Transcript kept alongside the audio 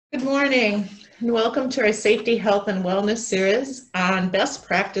Good morning, and welcome to our Safety, Health, and Wellness series on best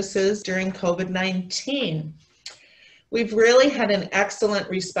practices during COVID-19. We've really had an excellent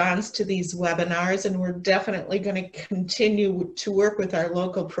response to these webinars, and we're definitely going to continue to work with our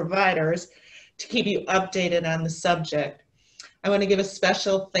local providers to keep you updated on the subject. I want to give a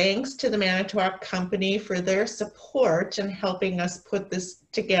special thanks to the Manitowoc Company for their support in helping us put this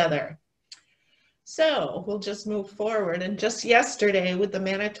together. So we'll just move forward. And just yesterday, with the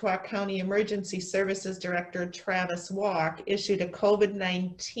Manitowoc County Emergency Services Director, Travis Walk, issued a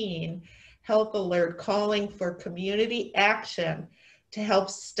COVID-19 health alert calling for community action to help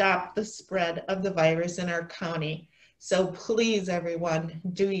stop the spread of the virus in our county. So please, everyone,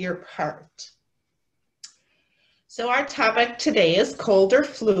 do your part. So our topic today is cold or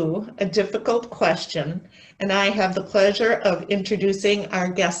flu, a difficult question. And I have the pleasure of introducing our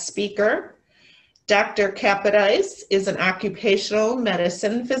guest speaker. Dr. Capodice is an occupational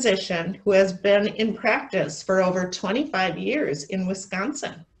medicine physician who has been in practice for over 25 years in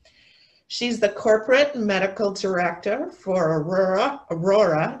Wisconsin. She's the corporate medical director for Aurora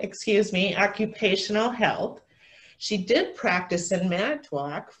Occupational Health. She did practice in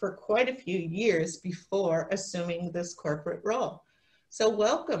Manitowoc for quite a few years before assuming this corporate role. So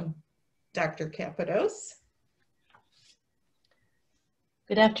welcome, Dr. Capodice.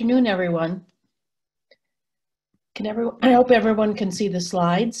 Good afternoon, everyone. I hope everyone can see the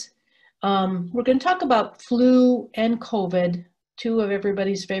slides. We're going to talk about flu and COVID, two of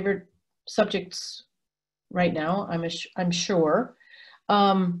everybody's favorite subjects right now, I'm sure. We're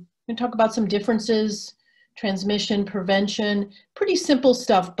going to talk about some differences, transmission, prevention, pretty simple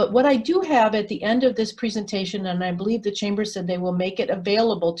stuff. But what I do have at the end of this presentation, and I believe the Chamber said they will make it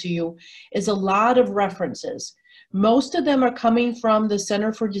available to you, is a lot of references. Most of them are coming from the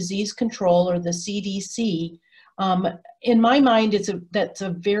Center for Disease Control, or the CDC. In my mind, that's a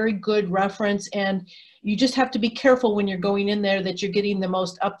very good reference, and you just have to be careful when you're going in there that you're getting the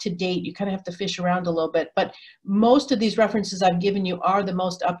most up-to-date. You kind of have to fish around a little bit, but most of these references I've given you are the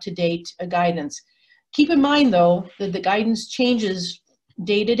most up-to-date guidance. Keep in mind, though, that the guidance changes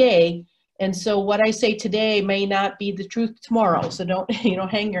day to day, and so what I say today may not be the truth tomorrow, so don't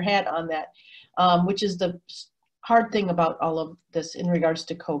hang your hat on that, which is the hard thing about all of this in regards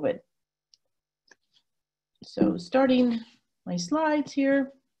to COVID. So starting my slides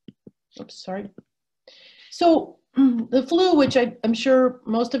here, oops, sorry. So the flu, which I'm sure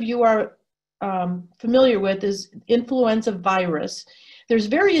most of you are familiar with, is influenza virus. There's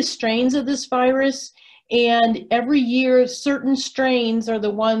various strains of this virus, and every year certain strains are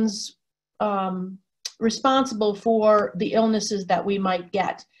the ones responsible for the illnesses that we might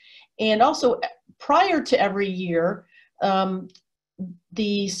get. And also prior to every year, the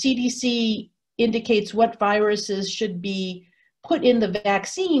CDC indicates what viruses should be put in the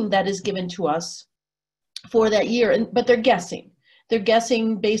vaccine that is given to us for that year. But they're guessing. They're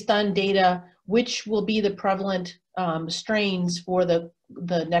guessing based on data which will be the prevalent strains for the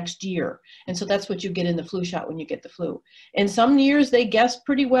next year. And so that's what you get in the flu shot when you get the flu. And some years they guess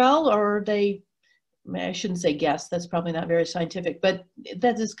pretty well, or I shouldn't say guess, that's probably not very scientific, but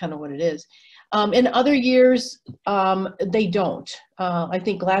that is kind of what it is. In other years, they don't. I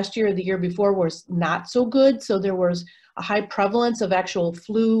think last year or the year before was not so good, so there was a high prevalence of actual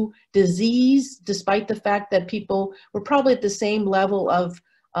flu disease, despite the fact that people were probably at the same level of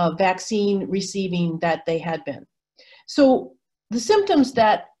vaccine receiving that they had been. So the symptoms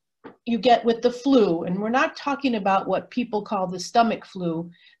that you get with the flu, and we're not talking about what people call the stomach flu.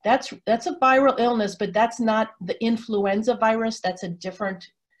 That's a viral illness, but that's not the influenza virus. That's a different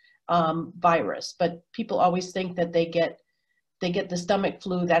virus. But people always think that they get the stomach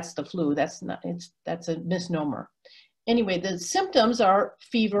flu. That's the flu. That's not. That's a misnomer. Anyway, the symptoms are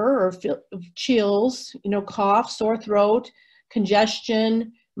fever or chills, cough, sore throat,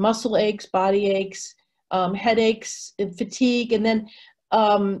 congestion, muscle aches, body aches, headaches, and fatigue, and then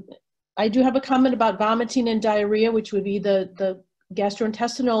I do have a comment about vomiting and diarrhea, which would be the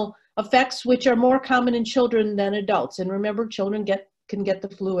gastrointestinal effects, which are more common in children than adults. And remember, children can get the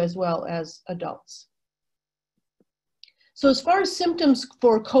flu as well as adults. So as far as symptoms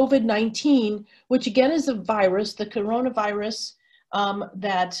for COVID-19, which again is a virus, the coronavirus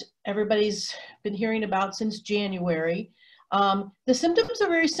that everybody's been hearing about since January, the symptoms are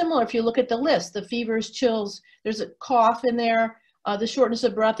very similar if you look at the list. The fevers, chills, there's a cough in there, the shortness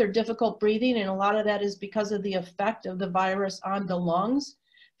of breath or difficult breathing, and a lot of that is because of the effect of the virus on the lungs.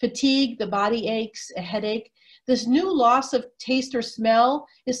 Fatigue, the body aches, a headache. This new loss of taste or smell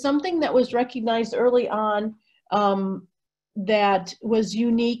is something that was recognized early on that was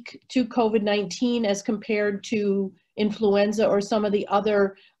unique to COVID-19 as compared to influenza or some of the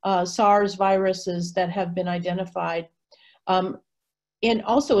other SARS viruses that have been identified. And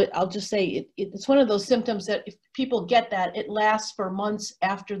also, I'll just say, it's one of those symptoms that if people get that, it lasts for months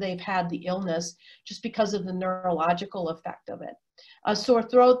after they've had the illness, just because of the neurological effect of it. A sore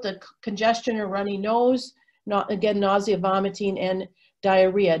throat, the congestion or runny nose, again, nausea, vomiting, and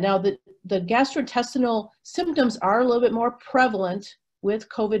diarrhea. Now, the gastrointestinal symptoms are a little bit more prevalent with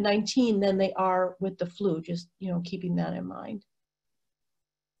COVID-19 than they are with the flu, just, keeping that in mind.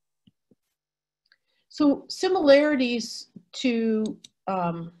 So similarities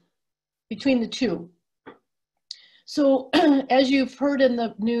between the two. So as you've heard in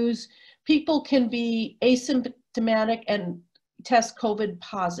the news, people can be asymptomatic and test COVID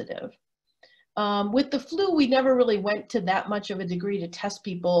positive. With the flu, we never really went to that much of a degree to test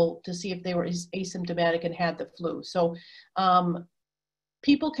people to see if they were asymptomatic and had the flu. So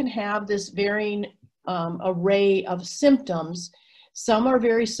people can have this varying array of symptoms. Some are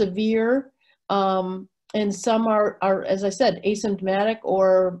very severe, and some are, as I said, asymptomatic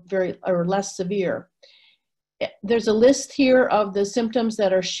or less severe. There's a list here of the symptoms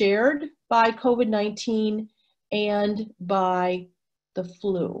that are shared by COVID-19 and by the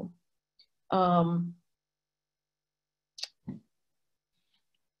flu.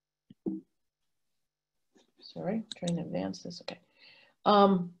 Sorry, trying to advance this, okay.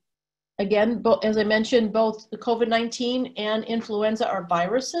 Again, as I mentioned, both the COVID-19 and influenza are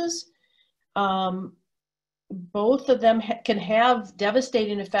viruses. Both of them can have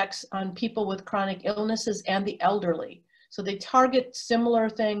devastating effects on people with chronic illnesses and the elderly. So they target similar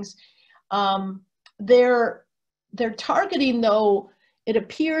things. They're targeting, though, it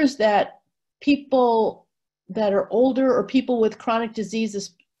appears that people that are older or people with chronic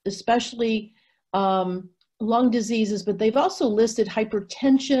diseases, especially lung diseases, but they've also listed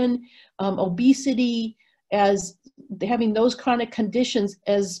hypertension, obesity as having those chronic conditions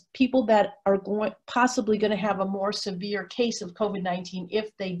as people that are possibly going to have a more severe case of COVID-19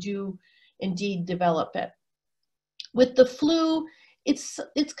 if they do indeed develop it. With the flu, it's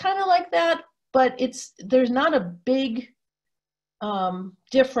kind of like that, but there's not a big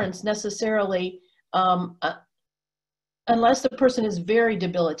difference necessarily, unless the person is very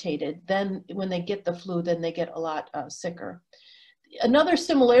debilitated. Then when they get the flu, then they get a lot sicker. Another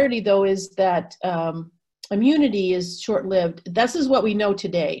similarity, though, is that immunity is short-lived. This is what we know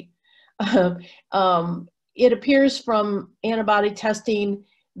today. It appears from antibody testing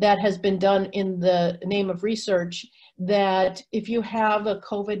that has been done in the name of research that if you have a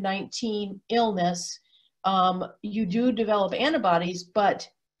COVID-19 illness, you do develop antibodies, but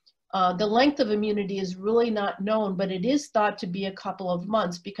the length of immunity is really not known, but it is thought to be a couple of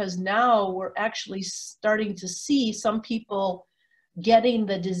months, because now we're actually starting to see some people getting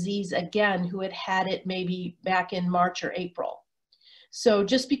the disease again who had it maybe back in March or April. So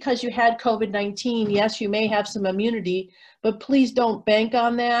just because you had COVID-19, yes, you may have some immunity, but please don't bank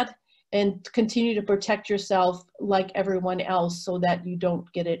on that, and continue to protect yourself like everyone else so that you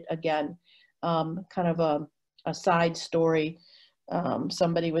don't get it again. Kind of a side story.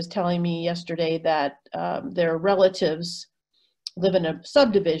 Somebody was telling me yesterday that their relatives live in a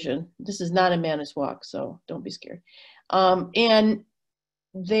subdivision. This is not in Manitowoc, so don't be scared. And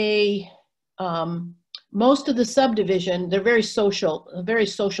they, most of the subdivision, they're very social, a very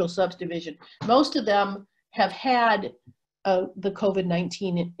social subdivision. Most of them have had the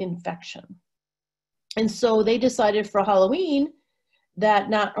COVID-19 infection. And so they decided for Halloween that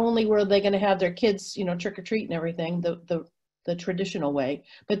not only were they going to have their kids, trick or treat and everything, the traditional way,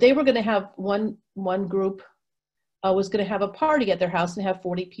 but they were going to have one group was going to have a party at their house and have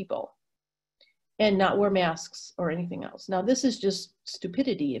 40 people and not wear masks or anything else. Now, this is just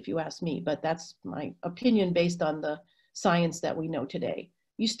stupidity, if you ask me, but that's my opinion based on the science that we know today.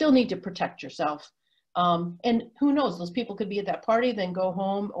 You still need to protect yourself. And who knows, those people could be at that party, then go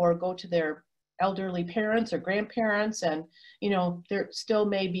home or go to their elderly parents or grandparents, and there still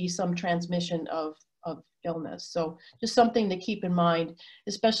may be some transmission of illness. So just something to keep in mind,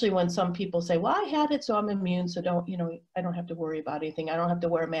 especially when some people say, well, I had it, so I'm immune, so I don't have to worry about anything. I don't have to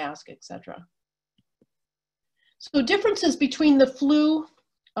wear a mask, etc. So differences between the flu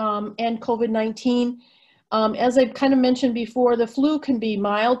and COVID-19. As I kind of mentioned before, the flu can be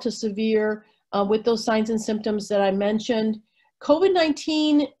mild to severe with those signs and symptoms that I mentioned.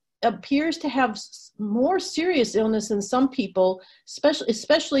 COVID-19 appears to have more serious illness in some people,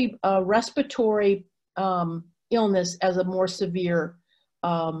 especially respiratory illness as a more severe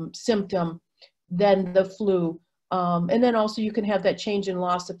symptom than the flu. And then also you can have that change in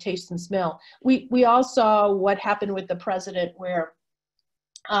loss of taste and smell. We all saw what happened with the president, where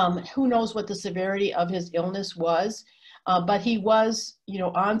Who knows what the severity of his illness was, but he was,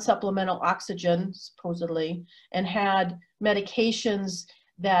 on supplemental oxygen, supposedly, and had medications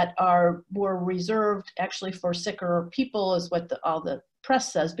that were reserved actually for sicker people, is what all the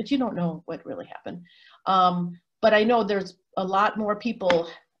press says, but you don't know what really happened. But I know there's a lot more people,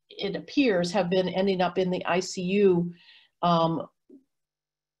 it appears, have been ending up in the ICU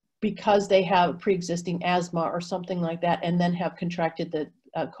because they have pre-existing asthma or something like that, and then have contracted the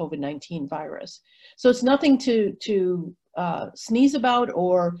COVID-19 virus. So it's nothing to sneeze about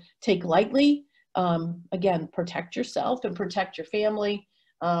or take lightly. Again, protect yourself and protect your family.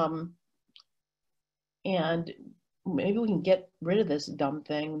 And maybe we can get rid of this dumb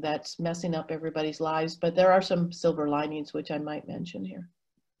thing that's messing up everybody's lives, but there are some silver linings, which I might mention here.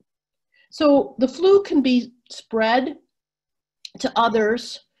 So the flu can be spread to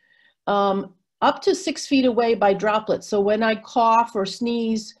others up to 6 feet away by droplets. So when I cough or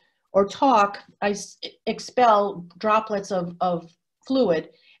sneeze or talk, I expel droplets of fluid,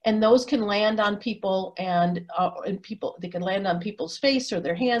 and those can land on people, and they can land on people's face or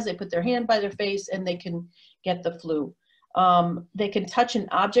their hands. They put their hand by their face and they can get the flu. They can touch an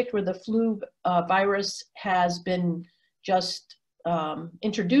object where the flu virus has been just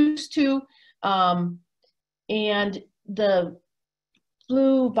introduced to, and the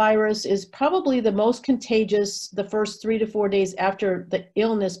flu virus is probably the most contagious the first 3 to 4 days after the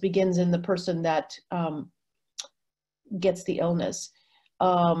illness begins in the person that gets the illness.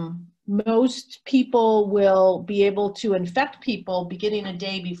 Most people will be able to infect people beginning a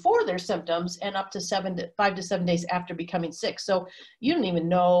day before their symptoms and up to 5 to 7 days after becoming sick. So you don't even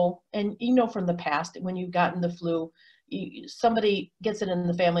know, and you know from the past, when you've gotten the flu, somebody gets it in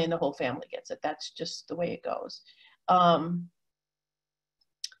the family and the whole family gets it. That's just the way it goes.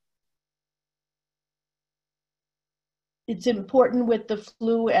 It's important with the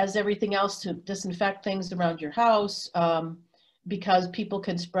flu, as everything else, to disinfect things around your house, because people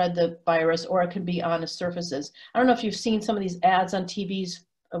can spread the virus, or it can be on surfaces. I don't know if you've seen some of these ads on TVs.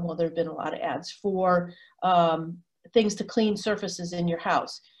 Well, there have been a lot of ads for things to clean surfaces in your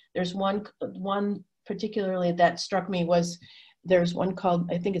house. There's one particularly that struck me was, there's one called,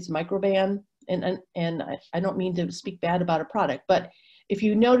 I think it's Microban, and I don't mean to speak bad about a product, but if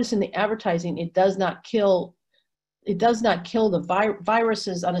you notice in the advertising, it does not kill the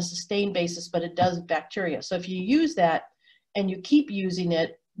viruses on a sustained basis, but it does bacteria. So if you use that and you keep using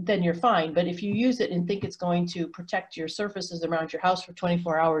it, then you're fine. But if you use it and think it's going to protect your surfaces around your house for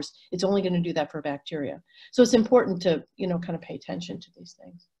 24 hours, it's only going to do that for bacteria. So it's important to, kind of pay attention to these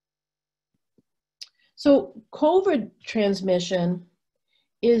things. So COVID transmission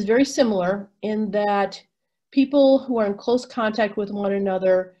is very similar in that people who are in close contact with one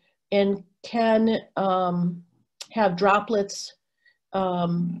another and can have droplets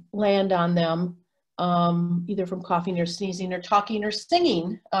land on them, either from coughing or sneezing or talking or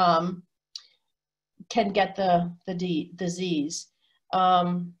singing, can get the disease.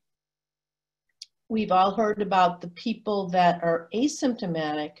 We've all heard about the people that are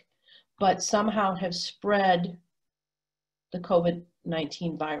asymptomatic, but somehow have spread the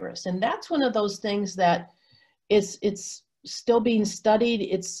COVID-19 virus. And that's one of those things that it's still being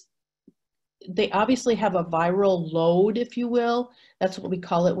studied. They obviously have a viral load, if you will. That's what we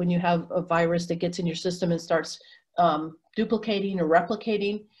call it when you have a virus that gets in your system and starts duplicating or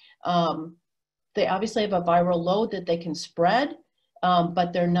replicating. They obviously have a viral load that they can spread,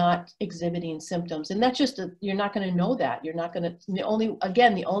 but they're not exhibiting symptoms. And that's just, you're not going to know that. You're not going to, the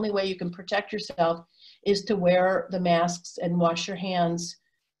only way you can protect yourself is to wear the masks and wash your hands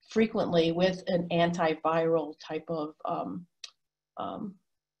frequently with an antiviral type of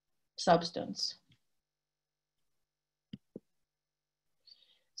substance.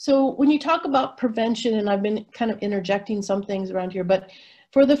 So when you talk about prevention, and I've been kind of interjecting some things around here, but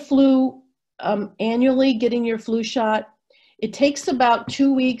for the flu, annually getting your flu shot, it takes about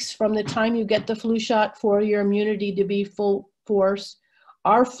 2 weeks from the time you get the flu shot for your immunity to be full force.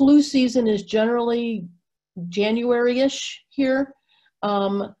 Our flu season is generally January-ish here.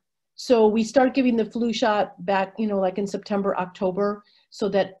 So we start giving the flu shot back, like in September, October, so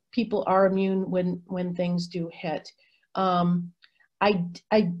that people are immune when things do hit. I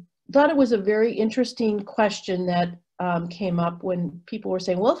thought it was a very interesting question that came up when people were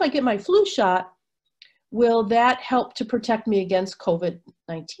saying, well, if I get my flu shot, will that help to protect me against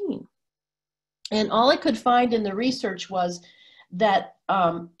COVID-19? And all I could find in the research was that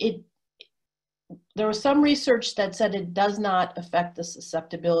there was some research that said it does not affect the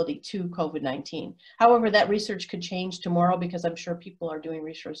susceptibility to COVID-19. However, that research could change tomorrow because I'm sure people are doing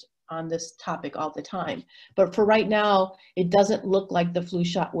research on this topic all the time. But for right now, it doesn't look like the flu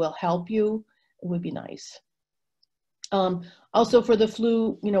shot will help you. It would be nice. Also for the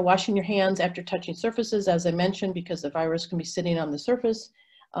flu, you know, washing your hands after touching surfaces, as I mentioned, because the virus can be sitting on the surface.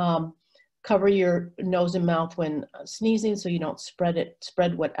 Cover your nose and mouth when sneezing so you don't spread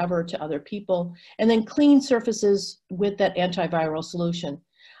whatever to other people. And then clean surfaces with that antiviral solution.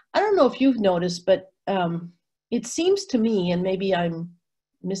 I don't know if you've noticed, but it seems to me, and maybe I'm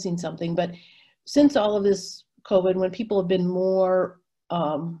missing something, but since all of this COVID, when people have been more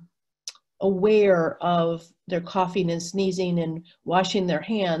aware of their coughing and sneezing and washing their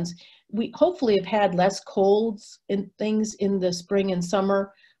hands, we hopefully have had less colds and things in the spring and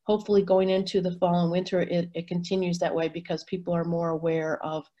summer. Hopefully going into the fall and winter, it continues that way because people are more aware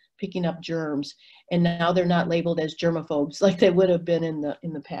of picking up germs, and now they're not labeled as germaphobes like they would have been in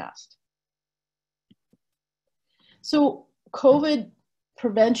the past. So COVID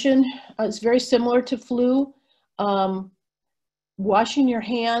prevention is very similar to flu. Washing your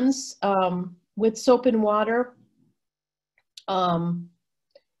hands with soap and water.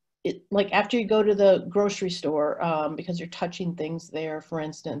 Like after you go to the grocery store, because you're touching things there, for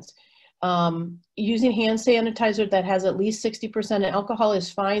instance. Using hand sanitizer that has at least 60% alcohol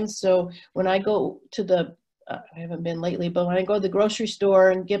is fine. So when I go to the, I haven't been lately, but when I go to the grocery store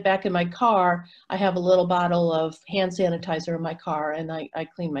and get back in my car, I have a little bottle of hand sanitizer in my car, and I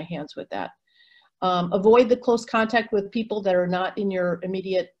clean my hands with that. Avoid the close contact with people that are not in your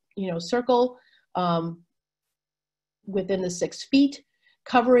immediate, you know, circle within the 6 feet.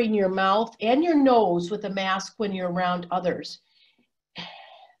 Covering your mouth and your nose with a mask when you're around others.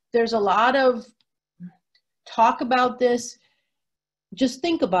 There's a lot of talk about this. Just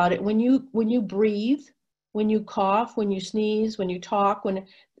think about it. When you breathe, when you cough, when you sneeze, when you talk, when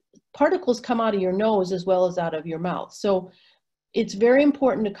particles come out of your nose as well as out of your mouth. So it's very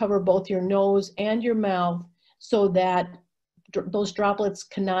important to cover both your nose and your mouth so that those droplets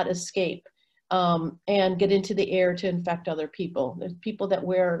cannot escape. And get into the air to infect other people. There's people that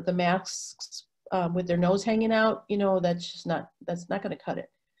wear the masks with their nose hanging out, you know, that's not going to cut it.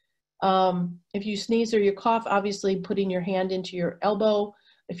 If you sneeze or you cough, obviously putting your hand into your elbow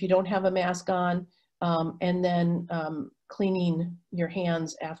if you don't have a mask on, and then cleaning your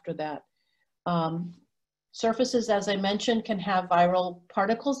hands after that. Surfaces, as I mentioned, can have viral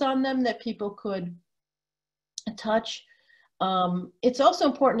particles on them that people could touch. It's also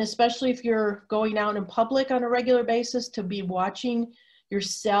important, especially if you're going out in public on a regular basis, to be watching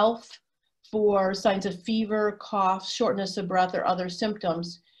yourself for signs of fever, cough, shortness of breath, or other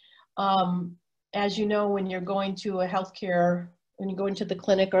symptoms. As you know, when you're going to when you go into the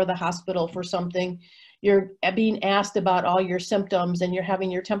clinic or the hospital for something, you're being asked about all your symptoms and you're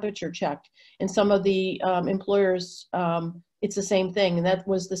having your temperature checked. And some of the employers, it's the same thing. And that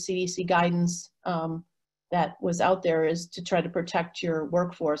was the CDC guidance that was out there, is to try to protect your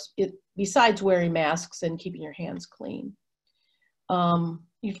workforce, besides wearing masks and keeping your hands clean.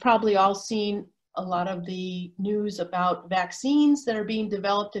 You've probably all seen a lot of the news about vaccines that are being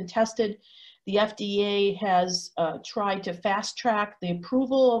developed and tested. The FDA has tried to fast track the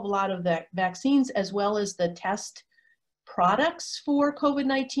approval of a lot of the vaccines as well as the test products for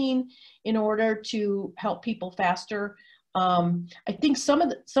COVID-19 in order to help people faster. I think some of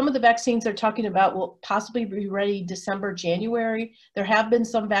the vaccines they're talking about will possibly be ready December, January. There have been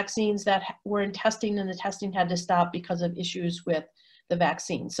some vaccines that were in testing and the testing had to stop because of issues with the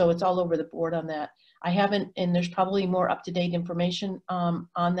vaccine. So it's all over the board on that. I haven't, and there's probably more up-to-date information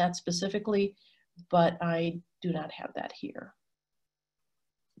on that specifically, but I do not have that here.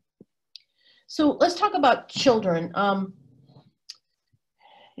 So let's talk about children.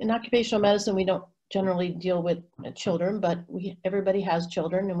 In occupational medicine, we don't generally deal with children, but everybody has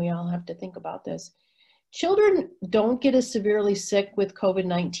children and we all have to think about this. Children don't get as severely sick with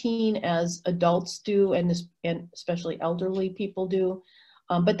COVID-19 as adults do, and especially elderly people do,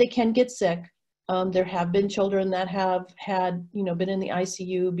 but they can get sick. There have been children that have had, been in the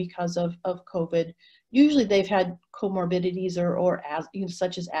ICU because of COVID. Usually they've had comorbidities or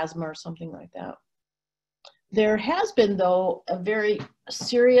such as asthma or something like that. There has been, though, a very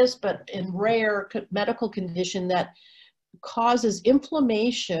serious but rare medical condition that causes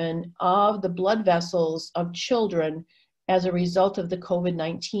inflammation of the blood vessels of children as a result of the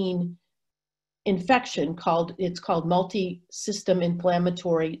COVID-19 infection. It's called multi-system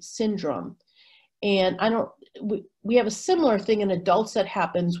inflammatory syndrome. And we have a similar thing in adults that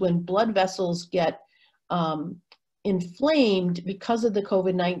happens when blood vessels get inflamed because of the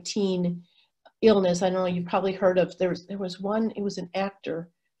COVID-19 illness. I don't know, you've probably heard of, there was one, it was an actor,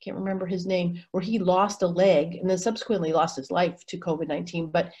 can't remember his name, where he lost a leg and then subsequently lost his life to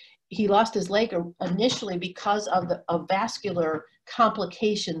COVID-19, but he lost his leg initially because of the vascular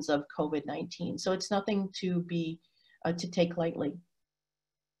complications of COVID-19. So it's nothing to be, to take lightly.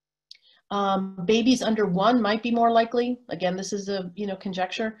 Babies under 1 might be more likely. Again, this is a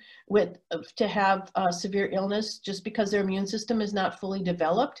conjecture to have severe illness just because their immune system is not fully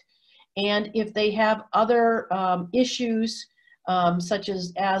developed, and if they have other issues such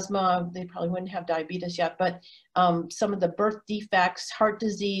as asthma, they probably wouldn't have diabetes yet, but some of the birth defects, heart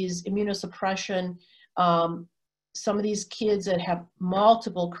disease, immunosuppression, some of these kids that have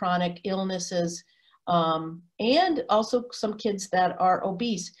multiple chronic illnesses, and also some kids that are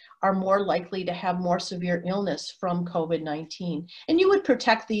obese are more likely to have more severe illness from COVID-19. And you would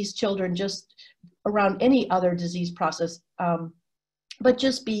protect these children just around any other disease process, but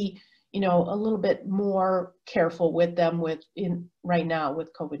just be, a little bit more careful with them right now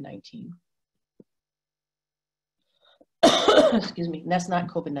with COVID-19. Excuse me, that's not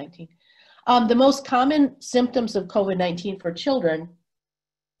COVID-19. The most common symptoms of COVID-19 for children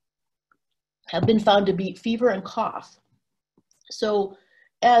have been found to be fever and cough. So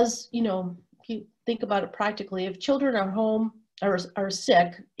as if you think about it practically, if children are home or are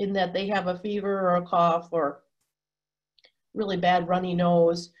sick in that they have a fever or a cough or really bad runny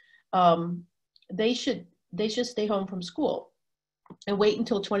nose, they should stay home from school and wait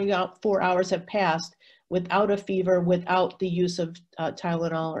until 24 hours have passed without a fever, without the use of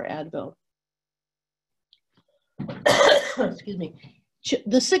Tylenol or Advil. Excuse me.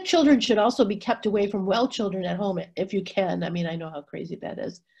 The sick children should also be kept away from well children at home if you can. I mean, I know how crazy that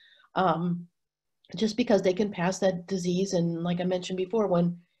is. Just because they can pass that disease. And like I mentioned before,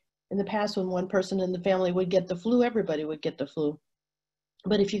 in the past, when one person in the family would get the flu, everybody would get the flu.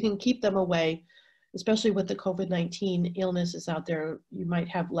 But if you can keep them away, especially with the COVID-19 illnesses out there, you might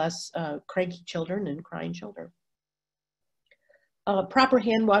have less cranky children and crying children. Proper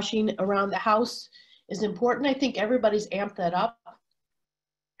hand washing around the house is important. I think everybody's amped that up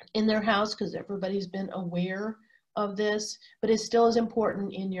in their house because everybody's been aware of this, but it still is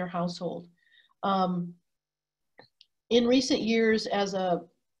important in your household. In recent years, as a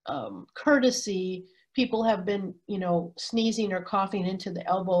courtesy, people have been, sneezing or coughing into the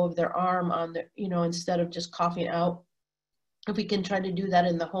elbow of their arm on the, instead of just coughing out. If we can try to do that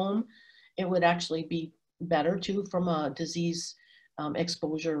in the home, it would actually be better too from a disease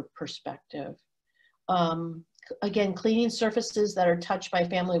exposure perspective. Again, cleaning surfaces that are touched by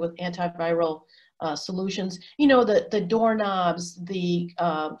family with antiviral solutions, the doorknobs, the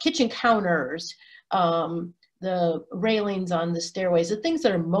kitchen counters, the railings on the stairways, the things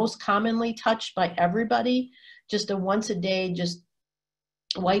that are most commonly touched by everybody, just a once a day, just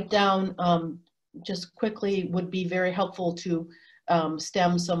wipe down just quickly would be very helpful to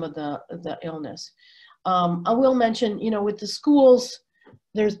stem some of the illness. I will mention, with the schools,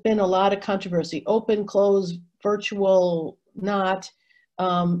 there's been a lot of controversy, open, close, virtual, not.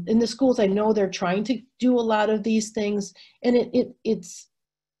 In the schools, I know they're trying to do a lot of these things, and it's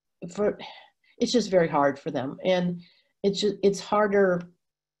just very hard for them. And it's harder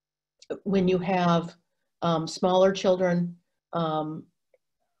when you have smaller children on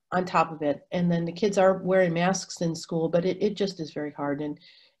top of it. And then the kids are wearing masks in school, but it just is very hard. And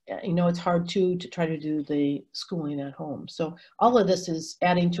it's hard to try to do the schooling at home. So all of this is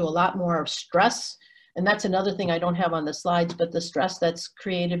adding to a lot more of stress. And that's another thing I don't have on the slides, but the stress that's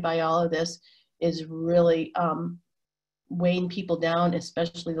created by all of this is really weighing people down,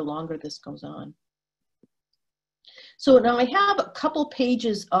 especially the longer this goes on. So now I have a couple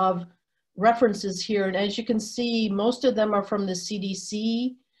pages of references here, and as you can see, most of them are from the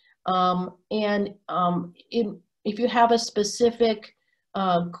CDC. If you have a specific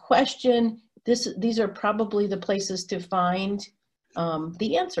question, these are probably the places to find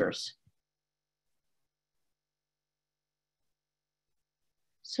the answers.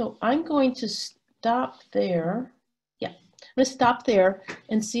 So I'm going to stop there. Yeah, I'm going to stop there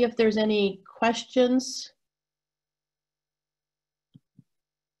and see if there's any questions.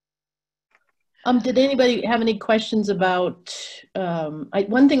 Did anybody have any questions about,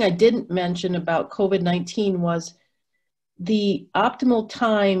 one thing I didn't mention about COVID-19 was the optimal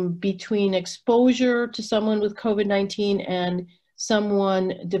time between exposure to someone with COVID-19 and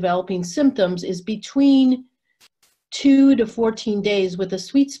someone developing symptoms is between 2 to 14 days, with a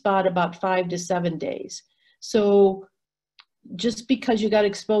sweet spot about 5 to 7 days. So just because you got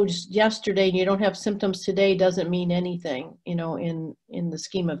exposed yesterday and you don't have symptoms today doesn't mean anything, in the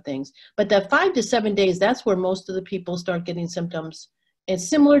scheme of things. But that 5 to 7 days, that's where most of the people start getting symptoms. It's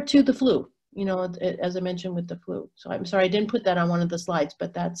similar to the flu. you know, as I mentioned with the flu. So I'm sorry, I didn't put that on one of the slides,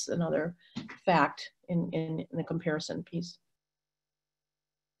 but that's another fact in the comparison piece.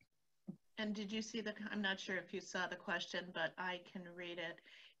 And did you see I'm not sure if you saw the question, but I can read it.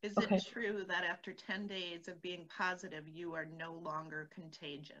 Is Okay. it true that after 10 days of being positive, you are no longer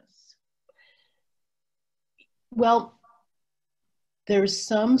contagious? Well, there's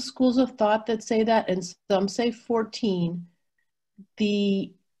some schools of thought that say that, and some say 14.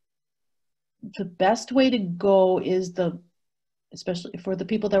 The best way to go is especially for the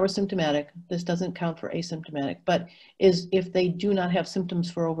people that were symptomatic, this doesn't count for asymptomatic, but is if they do not have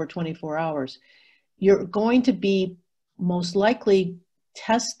symptoms for over 24 hours, you're going to be most likely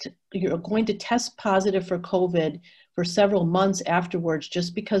you're going to test positive for COVID for several months afterwards,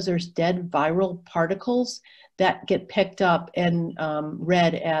 just because there's dead viral particles that get picked up and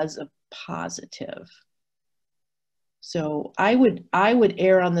read as a positive. So I would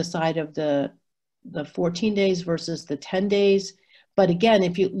err on the side of the 14 days versus the 10 days. But again,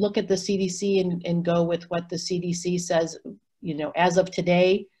 if you look at the CDC and go with what the CDC says, you know, as of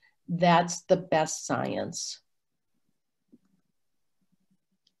today, that's the best science.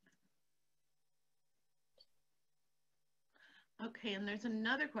 Okay, and there's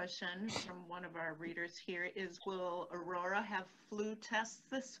another question from one of our readers here is, will Aurora have flu tests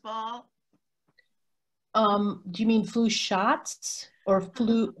this fall? Do you mean flu shots or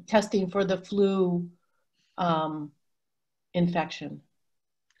flu testing for the flu infection?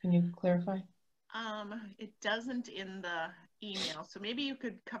 Can you clarify? It doesn't in the email, so maybe you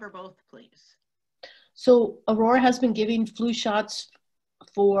could cover both, please. So Aurora has been giving flu shots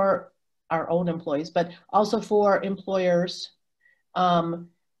for our own employees, but also for employers.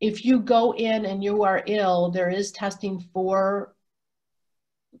 If you go in and you are ill, there is testing for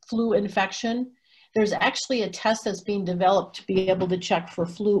flu infection. There's actually a test that's being developed to be able to check for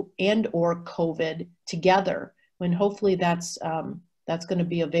flu and or COVID together, when hopefully that's going to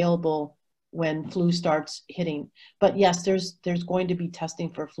be available when flu starts hitting. But yes, there's going to be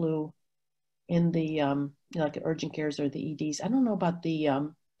testing for flu in the you know, like the urgent cares or the EDs. I don't know about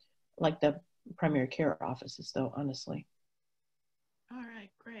the like the primary care offices though, honestly. All right,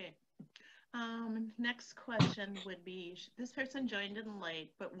 great. Next question would be, this person joined in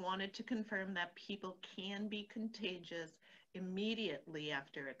late but wanted to confirm that people can be contagious immediately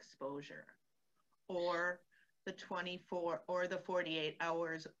after exposure, or the 24 or the 48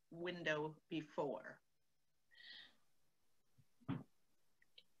 hours window before.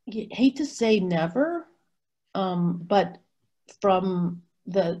 You hate to say never, but from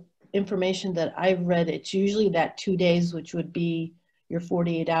the information that I've read, it's usually that 2 days, which would be your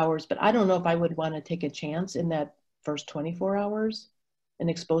 48 hours. But I don't know if I would want to take a chance in that first 24 hours and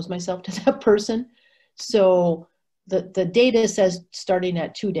expose myself to that person. So the data says starting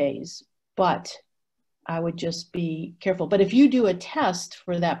at 2 days, but I would just be careful. But if you do a test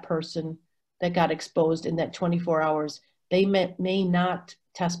for that person that got exposed in that 24 hours, they may not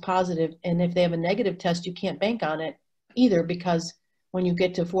test positive. And if they have a negative test, you can't bank on it either, because when you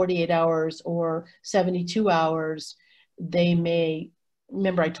get to 48 hours or 72 hours, they may,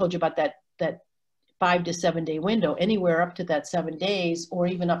 remember I told you about that 5 to 7 day window, anywhere up to that 7 days or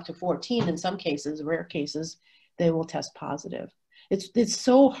even up to 14 in some cases, rare cases, they will test positive. It's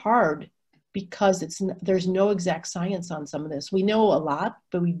so hard because there's no exact science on some of this. We know a lot,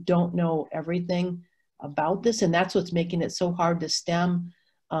 but we don't know everything about this, and that's what's making it so hard to stem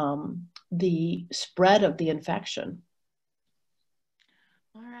the spread of the infection.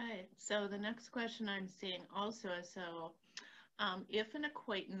 All right, so the next question I'm seeing also is, so if an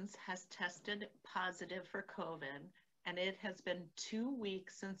acquaintance has tested positive for COVID and it has been 2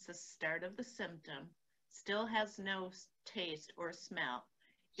 weeks since the start of the symptom, still has no taste or smell,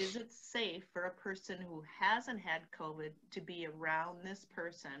 is it safe for a person who hasn't had COVID to be around this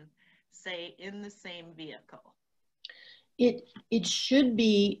person, say in the same vehicle? It should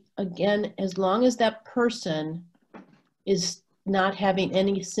be, again, as long as that person is not having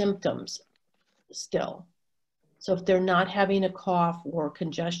any symptoms still. So if they're not having a cough or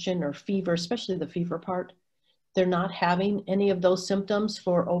congestion or fever, especially the fever part, they're not having any of those symptoms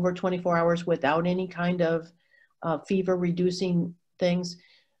for over 24 hours without any kind of fever reducing things.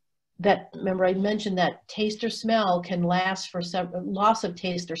 That, remember I mentioned that taste or smell can last for loss of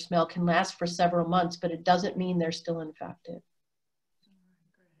taste or smell can last for several months, but it doesn't mean they're still infected.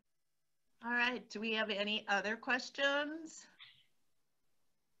 All right, do we have any other questions?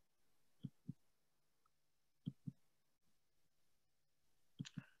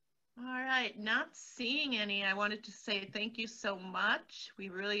 All right. right, not seeing any. I wanted to say thank you so much. We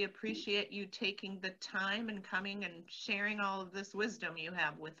really appreciate you taking the time and coming and sharing all of this wisdom you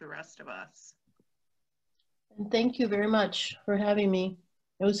have with the rest of us. And thank you very much for having me.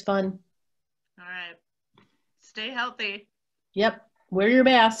 It was fun. All right. Stay healthy. Yep. Wear your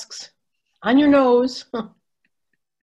masks on your nose.